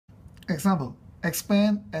Example,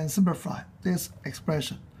 expand and simplify this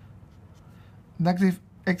expression. Negative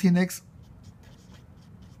 18x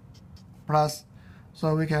plus,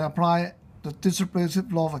 so we can apply the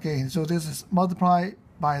distributive law again. So this is multiplied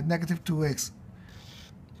by negative 2x.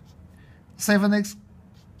 7x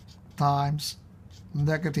times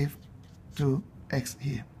negative 2x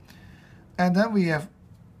here. And then we have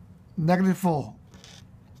negative 4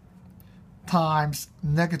 times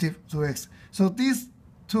negative 2x. So these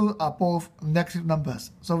two are both negative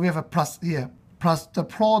numbers. So we have a plus here, plus the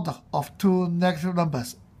product of two negative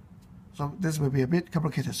numbers. So this will be a bit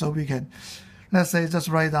complicated. So we can, let's say, just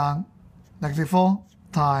write down negative 4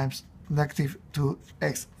 times negative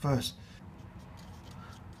 2x first.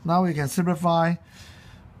 Now we can simplify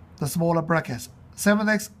the smaller brackets.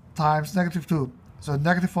 7x times negative 2. So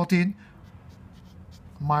negative 14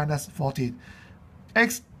 minus 14.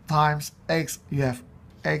 X times x, you have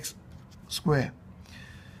x squared.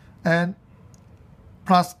 And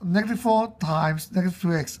plus negative 4 times negative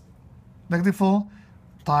 2x. Negative 4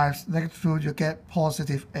 times negative 2, you get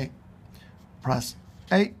positive 8 plus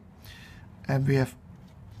 8. And we have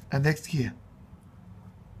an x here.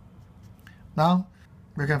 Now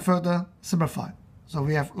we can further simplify. So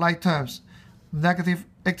we have like terms. Negative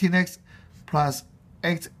 18x plus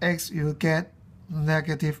 8x, you get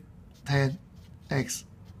negative 10x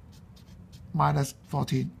minus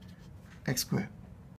 14x squared.